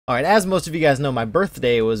Alright, as most of you guys know, my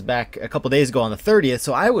birthday was back a couple days ago on the 30th,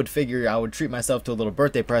 so I would figure I would treat myself to a little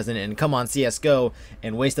birthday present and come on CSGO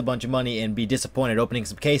and waste a bunch of money and be disappointed opening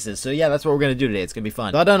some cases. So yeah, that's what we're going to do today. It's going to be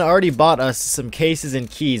fun. So I done already bought us some cases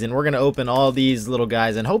and keys, and we're going to open all these little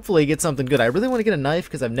guys and hopefully get something good. I really want to get a knife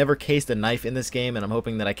because I've never cased a knife in this game, and I'm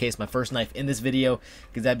hoping that I case my first knife in this video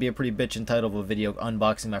because that'd be a pretty bitchin' title of a video,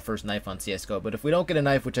 unboxing my first knife on CSGO. But if we don't get a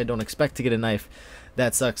knife, which I don't expect to get a knife,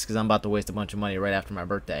 that sucks because I'm about to waste a bunch of money right after my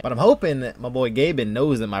birthday. But I'm hoping that my boy Gaben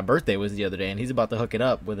knows that my birthday was the other day and he's about to hook it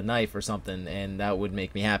up with a knife or something, and that would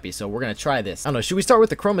make me happy. So we're going to try this. I don't know, should we start with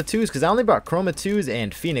the Chroma 2s? Because I only brought Chroma 2s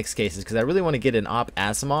and Phoenix cases because I really want to get an Op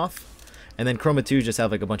Asimov. And then Chroma 2s just have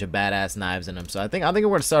like a bunch of badass knives in them. So I think we're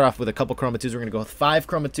going to start off with a couple Chroma 2s. We're going to go with 5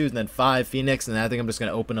 Chroma 2s and then 5 Phoenix. And then I think I'm just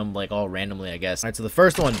going to open them like all randomly, I guess. Alright, so the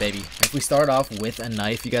first one, baby. If we start off with a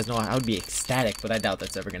knife, you guys know I would be ecstatic, but I doubt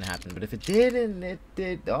that's ever going to happen. But if it did, and it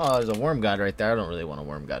did... Oh, there's a worm god right there. I don't really want a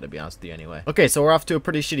worm god, to be honest with you anyway. Okay, so we're off to a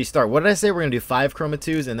pretty shitty start. What did I say? We're going to do 5 Chroma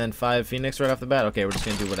 2s and then 5 Phoenix right off the bat? Okay, we're just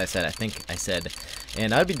going to do what I said. I think I said.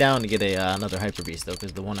 And I'd be down to get another Hyper Beast, though,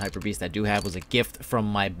 because the one Hyper Beast I do have was a gift from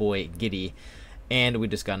my boy Giddy. And we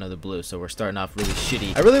just got another blue, so we're starting off really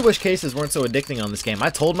shitty. I really wish cases weren't so addicting on this game. I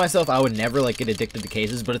told myself I would never like get addicted to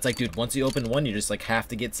cases, but it's like, dude, once you open one, you just like have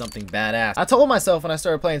to get something badass. I told myself when I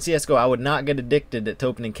started playing CSGO I would not get addicted to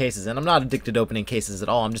opening cases, and I'm not addicted to opening cases at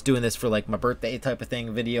all. I'm just doing this for like my birthday type of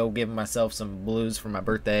thing, video, giving myself some blues for my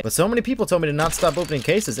birthday. But so many people told me to not stop opening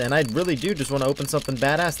cases, and I really do just want to open something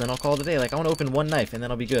badass, then I'll call it a day. Like, I want to open one knife, and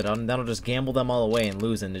then I'll be good. Then I'll just gamble them all away and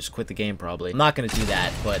lose and just quit the game probably. I'm not going to do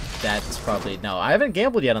that, but that's probably... No, I haven't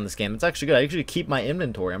gambled yet on this game. It's actually good. I actually keep my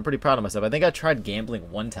inventory. I'm pretty proud of myself. I think I tried gambling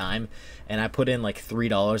one time and I put in like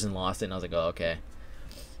 $3 and lost it, and I was like, oh, okay.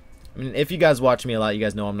 I mean, if you guys watch me a lot, you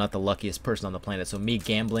guys know I'm not the luckiest person on the planet, so me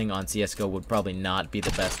gambling on CSGO would probably not be the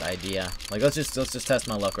best idea. Like, let's just test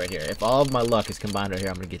my luck right here. If all of my luck is combined right here,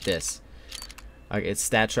 I'm gonna get this. Okay, it's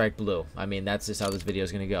Stat Strike Blue. I mean, that's just how this video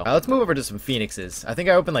is going to go. Let's move over to some Phoenixes. I think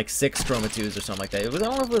I opened like 6 Chroma 2s or something like that. I don't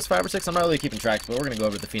know if it was 5 or 6. I'm not really keeping track, but we're going to go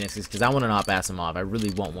over to the Phoenixes because I want an Op Asimov. I really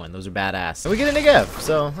want one. Those are badass. And we get a Negev,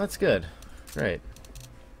 so that's good. Great.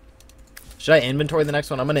 Should I inventory the next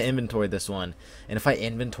one? I'm going to inventory this one. And if I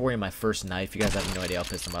inventory my first knife, you guys have no idea how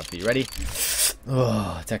pissed I'm about to be. Ready?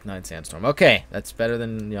 Oh, Tech 9 Sandstorm. Okay, that's better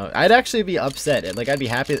than, you know, I'd actually be upset. Like, I'd be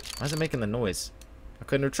happy. Why is it making the noise? I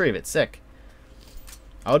couldn't retrieve it. Sick.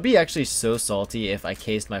 I would be actually so salty if I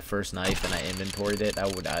cased my first knife and I inventoried it.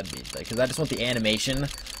 I'd be like, because I just want the animation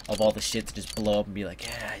of all the shit to just blow up and be like,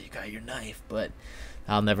 yeah, you got your knife. But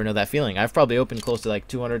I'll never know that feeling. I've probably opened close to like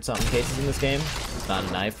 200 something cases in this game. It's not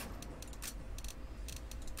a knife.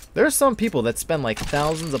 There are some people that spend like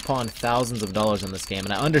thousands upon thousands of dollars on this game,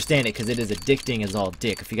 and I understand it because it is addicting as all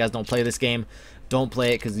dick. If you guys don't play this game, don't play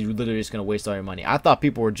it because you're literally just going to waste all your money. I thought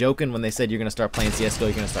people were joking when they said you're going to start playing CSGO,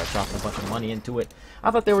 you're going to start dropping a bunch of money into it.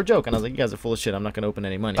 I thought they were joking. I was like, you guys are full of shit. I'm not going to open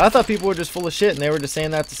any money. I thought people were just full of shit and they were just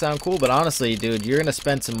saying that to sound cool, but honestly, dude, you're going to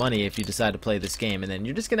spend some money if you decide to play this game, and then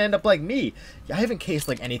you're just going to end up like me. I haven't cased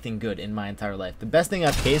like anything good in my entire life. The best thing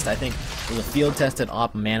I've cased, I think, was a field-tested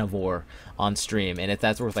Op Manivore on stream, and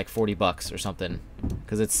that's worth like 40 bucks or something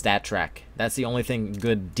because it's Stat Track. That's the only thing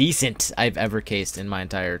good, decent I've ever cased in my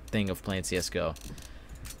entire thing of playing CSGO.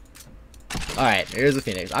 Alright, here's the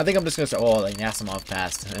Phoenix. I think I'm just going to start... Oh, like Asimov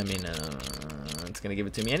passed. I mean, it's going to give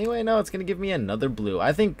it to me anyway. No, it's going to give me another blue.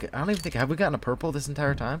 I don't even think... Have we gotten a purple this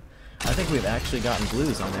entire time? I think we've actually gotten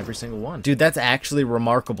blues on every single one. Dude, that's actually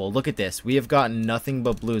remarkable. Look at this. We have gotten nothing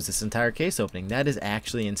but blues this entire case opening. That is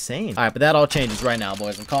actually insane. Alright, but that all changes right now,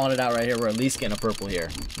 boys. I'm calling it out right here. We're at least getting a purple here.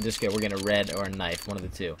 We're getting a red or a knife, one of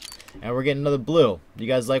the two. And we're getting another blue. You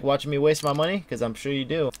guys like watching me waste my money? Because I'm sure you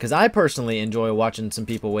do. Because I personally enjoy watching some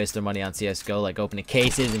people waste their money on CSGO, like opening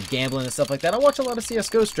cases and gambling and stuff like that. I watch a lot of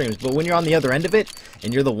CSGO streams, but when you're on the other end of it,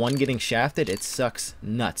 and you're the one getting shafted, it sucks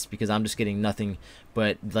nuts, because I'm just getting nothing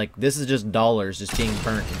but, like, this is just dollars just being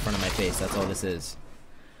burnt in front of my face. That's all this is.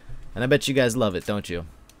 And I bet you guys love it, don't you?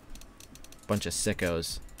 Bunch of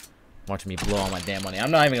sickos watching me blow all my damn money. I'm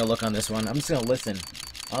not even going to look on this one. I'm just going to listen.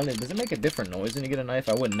 Does it make a different noise when you get a knife?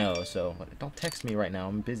 I wouldn't know, so don't text me right now.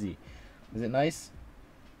 I'm busy. Is it nice?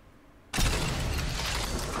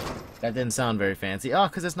 That didn't sound very fancy. Oh,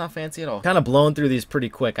 because it's not fancy at all. Kind of blowing through these pretty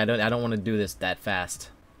quick. I don't want to do this that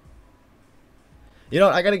fast. You know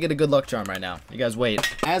what? I gotta get a good luck charm right now. You guys wait.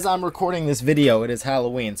 As I'm recording this video, it is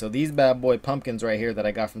Halloween, so these bad boy pumpkins right here that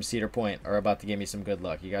I got from Cedar Point are about to give me some good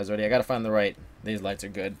luck. You guys ready? I gotta find the right... These lights are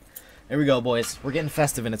good. Here we go, boys. We're getting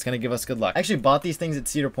festive, and it's going to give us good luck. I actually bought these things at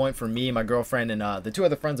Cedar Point for me, my girlfriend, and the 2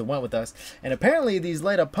 other friends that went with us. And apparently, these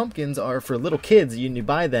light-up pumpkins are for little kids. You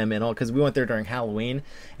buy them, and all, because we went there during Halloween,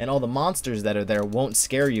 and all the monsters that are there won't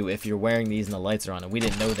scare you if you're wearing these and the lights are on, and we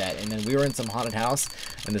didn't know that. And then we were in some haunted house,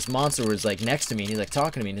 and this monster was, like, next to me, and he's, like,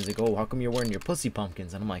 talking to me, and he's like, oh, how come you're wearing your pussy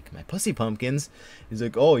pumpkins? And I'm like, my pussy pumpkins? He's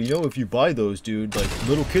like, oh, you know, if you buy those, dude, like,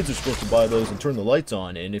 little kids are supposed to buy those and turn the lights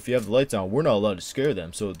on, and if you have the lights on, we're not allowed to scare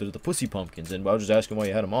them, so they're the pussy pumpkins. And I was just asking why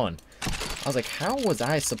you had them on. I was like, how was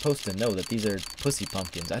I supposed to know that these are pussy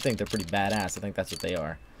pumpkins? I think they're pretty badass. I think that's what they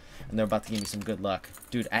are. And they're about to give me some good luck.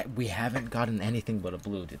 Dude, we haven't gotten anything but a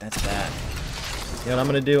blue, dude. That's bad. You know what I'm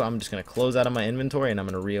going to do? I'm just going to close out of my inventory and I'm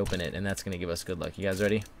going to reopen it. And that's going to give us good luck. You guys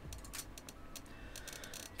ready?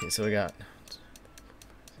 Okay, so we got...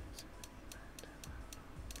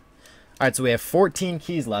 Alright, so we have 14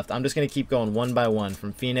 keys left. I'm just going to keep going one by one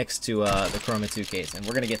from Phoenix to the Chroma 2 case. And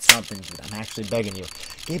we're going to get something, dude. I'm actually begging you.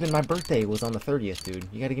 Gaben, my birthday was on the 30th, dude.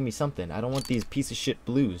 You got to give me something. I don't want these piece of shit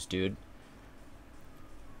blues, dude.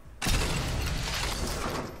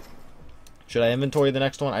 Should I inventory the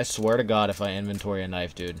next one? I swear to God if I inventory a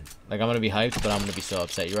knife, dude. Like, I'm going to be hyped, but I'm going to be so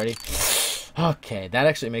upset. You ready? Okay, that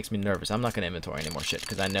actually makes me nervous. I'm not going to inventory any more shit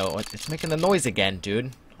because I know it's making the noise again,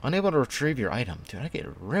 dude. Unable to retrieve your item. Dude, I get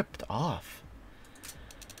ripped off.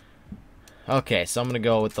 Okay, so I'm going to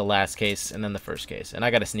go with the last case and then the first case. And I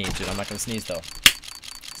got to sneeze, dude. I'm not going to sneeze, though.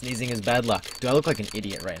 Sneezing is bad luck. Do I look like an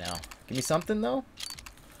idiot right now? Give me something, though.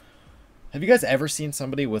 Have you guys ever seen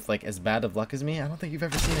somebody with, like, as bad of luck as me? I don't think you've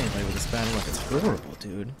ever seen anybody with this bad of luck. It's horrible,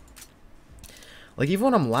 dude. Like, even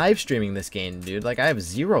when I'm live streaming this game, dude, like, I have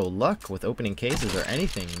 0 luck with opening cases or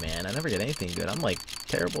anything, man. I never get anything good. I'm, like,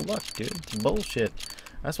 terrible luck, dude. It's bullshit.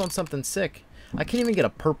 I just want something sick. I can't even get a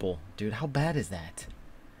purple. Dude, how bad is that?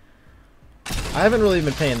 I haven't really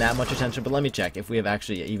been paying that much attention, but let me check if we have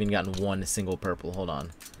actually even gotten one single purple. Hold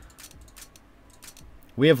on.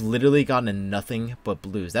 We have literally gotten nothing but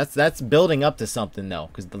blues. That's building up to something,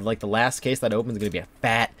 though. Because, like, the last case that opens is going to be a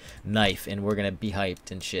fat knife, and we're going to be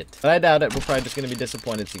hyped and shit. But I doubt it. We're probably just going to be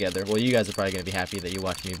disappointed together. Well, you guys are probably going to be happy that you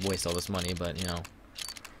watched me waste all this money, but, you know.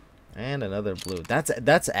 And another blue.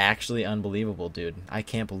 That's actually unbelievable, dude. I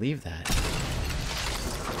can't believe that.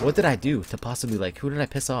 What did I do to possibly, like, who did I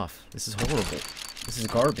piss off? This is horrible. This is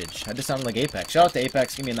garbage. I just sounded like Apex. Shout out to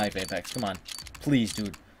Apex. Give me a knife, Apex. Come on. Please,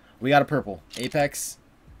 dude. We got a purple. Apex,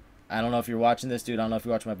 I don't know if you're watching this, dude. I don't know if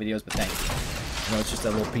you watch my videos, but thank you. I know it's just a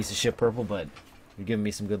little piece of shit purple, but you're giving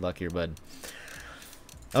me some good luck here, bud.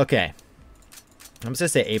 Okay. I'm just going to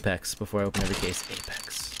say Apex before I open every case.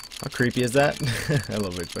 Apex. How creepy is that? I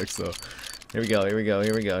love Apex, though. Here we go, here we go,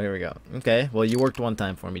 here we go, here we go. Okay, well, you worked one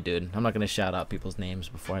time for me, dude. I'm not going to shout out people's names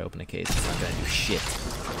before I open a case. It's not going to do shit.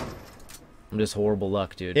 I'm just horrible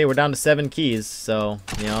luck, dude. Okay, we're down to 7 keys, so,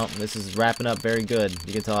 you know, this is wrapping up very good.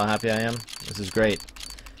 You can tell how happy I am. This is great.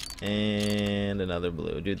 And another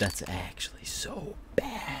blue. Dude, that's actually so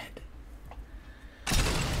bad.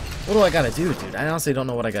 What do I got to do, dude? I honestly don't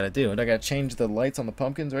know what I got to do. Do I got to change the lights on the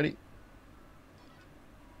pumpkins? Ready?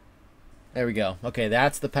 There we go. Okay,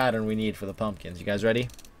 that's the pattern we need for the pumpkins. You guys ready?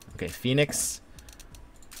 Okay, Phoenix.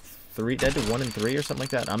 3. Did I do 1 and 3 or something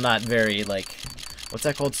like that? I'm not very, like... What's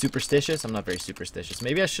that called? Superstitious? I'm not very superstitious.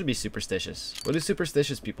 Maybe I should be superstitious. What do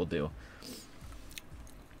superstitious people do?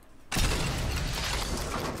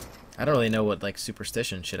 I don't really know what, like,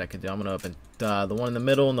 superstition shit I could do. I'm gonna open the one in the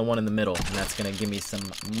middle and the one in the middle. And that's gonna give me some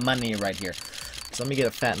money right here. So let me get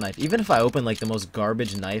a fat knife. Even if I open, like, the most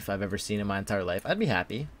garbage knife I've ever seen in my entire life, I'd be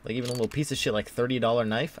happy. Like, even a little piece of shit, like, $30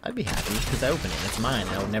 knife, I'd be happy. Because I open it. It's mine.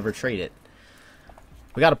 And I would never trade it.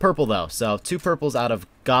 We got a purple, though. So, 2 purples out of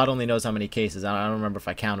God only knows how many cases. I don't remember if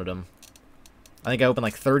I counted them. I think I opened,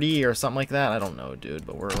 like, 30 or something like that. I don't know, dude.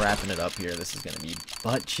 But we're wrapping it up here. This is going to be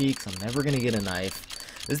butt cheeks. I'm never going to get a knife.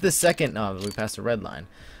 This is the second... Oh, we passed the red line.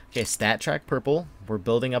 Okay, stat track purple. We're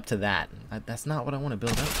building up to that. That's not what I want to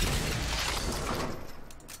build up to.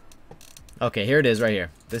 Okay, here it is right here.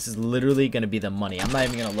 This is literally going to be the money. I'm not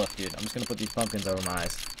even going to look, dude. I'm just going to put these pumpkins over my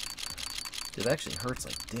eyes. Dude, that actually hurts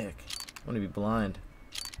like dick. I want to be blind.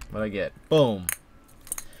 What'd I get? Boom.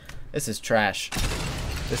 This is trash.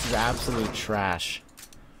 This is absolute trash.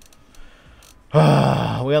 We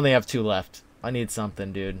only have 2 left. I need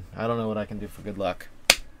something, dude. I don't know what I can do for good luck.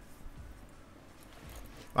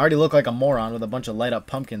 I already look like a moron with a bunch of light up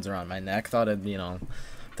pumpkins around my neck. Thought it'd, you know,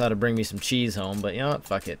 thought it'd bring me some cheese home, but you know what?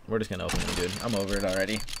 Fuck it. We're just gonna open them, dude. I'm over it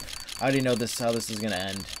already. I already know how this is gonna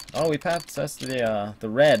end. Oh, we passed the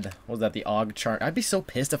red. What was that? The Og Charm. I'd be so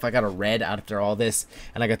pissed if I got a red after all this,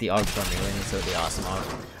 and I got the Og Charm alien instead of the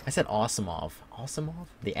Asimov. I said Asimov. Asimov?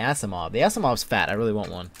 The Asimov. The Asimov's fat. I really want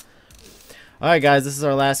one. Alright guys, this is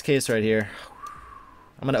our last case right here.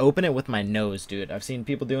 I'm gonna open it with my nose, dude. I've seen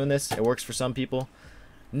people doing this. It works for some people.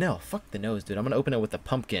 No, fuck the nose, dude. I'm gonna open it with a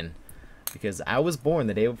pumpkin. Because I was born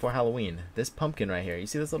the day before Halloween. This pumpkin right here. You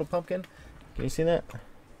see this little pumpkin? Can you see that?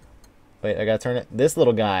 Wait, I gotta turn it. This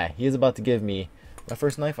little guy, he is about to give me my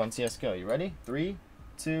first knife on CSGO. You ready? 3,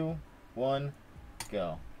 2, 1,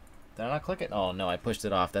 go. Did I not click it? Oh no, I pushed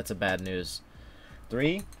it off. That's a bad news.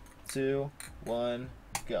 3, 2, 1,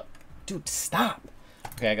 go. Dude, stop!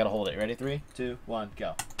 Okay, I gotta hold it. Ready? 3, 2, 1,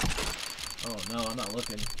 go. Oh no, I'm not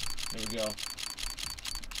looking. There we go.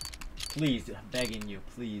 Please, I'm begging you,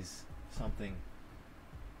 please. Something.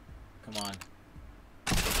 Come on.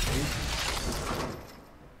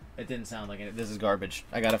 It didn't sound like it. This is garbage.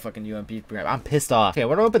 I got a fucking UMP grab. I'm pissed off. Okay,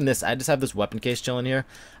 we're gonna open this. I just have this weapon case chilling here.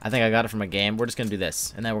 I think I got it from a game. We're just gonna do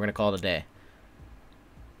this, and then we're gonna call it a day.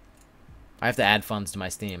 I have to add funds to my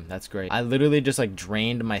Steam. That's great. I literally just like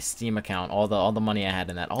drained my Steam account. All the money I had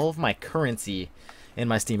in that. All of my currency in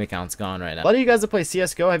my Steam account's gone right now. A lot of you guys that play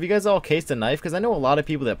CSGO, have you guys all cased a knife? Because I know a lot of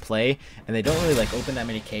people that play and they don't really like open that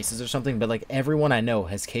many cases or something, but like everyone I know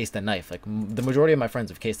has cased a knife. Like the majority of my friends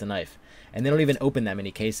have cased a knife and they don't even open that many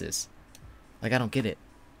cases. Like I don't get it.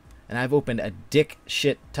 And I've opened a dick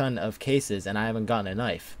shit ton of cases and I haven't gotten a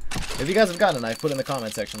knife. If you guys have gotten a knife, put it in the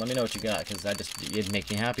comment section. Let me know what you got, because it'd make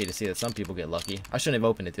me happy to see that some people get lucky. I shouldn't have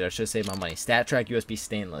opened it, dude. I should have saved my money. StatTrak USB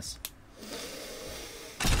stainless.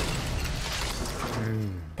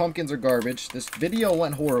 Pumpkins are garbage. This video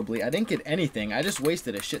went horribly. I didn't get anything. I just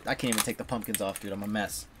wasted a shit. I can't even take the pumpkins off, dude. I'm a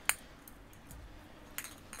mess.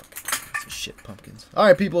 Shit pumpkins.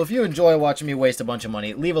 Alright people, if you enjoy watching me waste a bunch of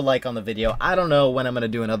money, leave a like on the video. I don't know when I'm going to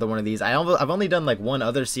do another one of these. I've only done like one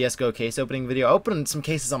other CSGO case opening video. I open some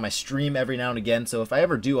cases on my stream every now and again, so if I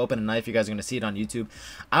ever do open a knife, you guys are going to see it on YouTube.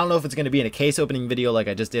 I don't know if it's going to be in a case opening video like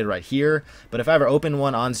I just did right here, but if I ever open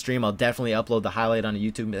one on stream, I'll definitely upload the highlight on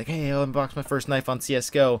YouTube and be like, hey, I unboxed my first knife on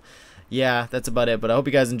CSGO. Yeah, that's about it, but I hope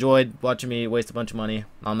you guys enjoyed watching me waste a bunch of money.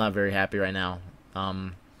 I'm not very happy right now.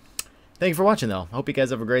 Thank you for watching though. I hope you guys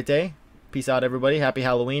have a great day. Peace out, everybody. Happy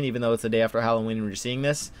Halloween, even though it's the day after Halloween when you're seeing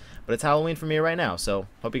this. But it's Halloween for me right now, so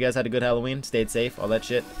hope you guys had a good Halloween, stayed safe, all that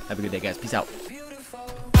shit. Have a good day, guys. Peace out.